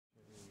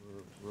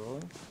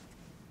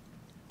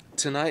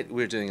Tonight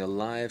we're doing a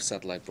live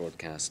satellite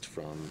broadcast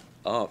from...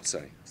 Oh,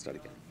 sorry, start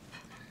again.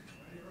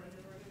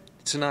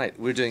 Tonight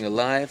we're doing a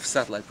live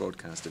satellite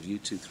broadcast of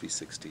U2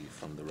 360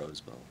 from the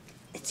Rose Bowl.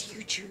 It's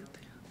YouTube.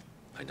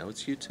 I know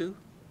it's U2.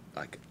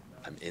 Like,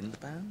 I'm in the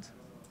band.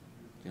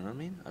 You know what I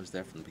mean? I was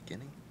there from the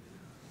beginning.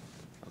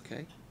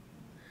 Okay.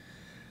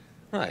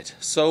 Right,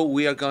 so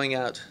we are going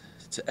out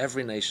to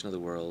every nation of the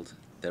world.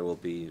 There will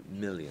be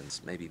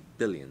millions, maybe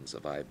billions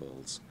of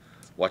eyeballs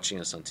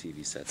watching us on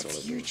TV sets all over.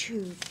 It's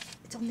YouTube.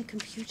 It's on the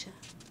computer.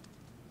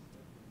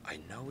 I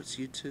know it's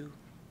U2,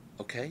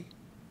 okay?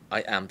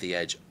 I am the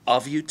edge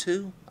of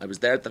U2. I was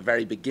there at the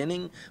very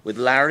beginning with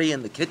Larry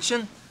in the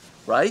kitchen,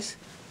 right?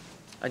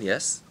 And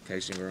yes,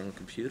 occasionally we're on a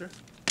computer.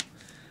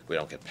 We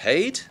don't get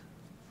paid.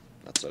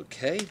 That's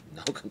okay.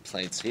 No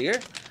complaints here.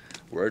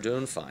 We're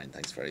doing fine.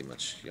 Thanks very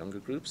much. Younger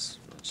groups,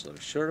 not so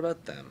sure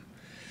about them.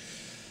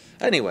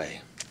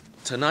 Anyway,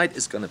 tonight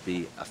is going to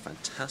be a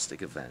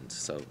fantastic event.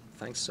 So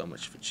thanks so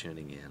much for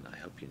tuning in. I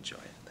hope you enjoy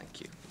it.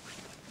 Thank you.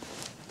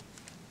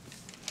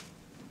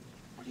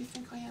 What do you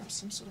think I am?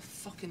 Some sort of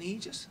fucking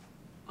idiot?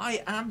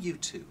 I am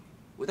U2.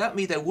 Without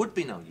me, there would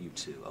be no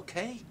U2,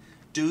 okay?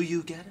 Do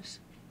you get it?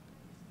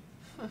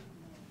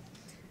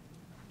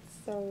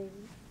 So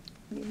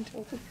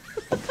mental.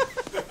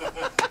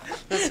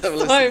 Let's have a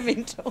listen. So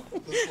mental.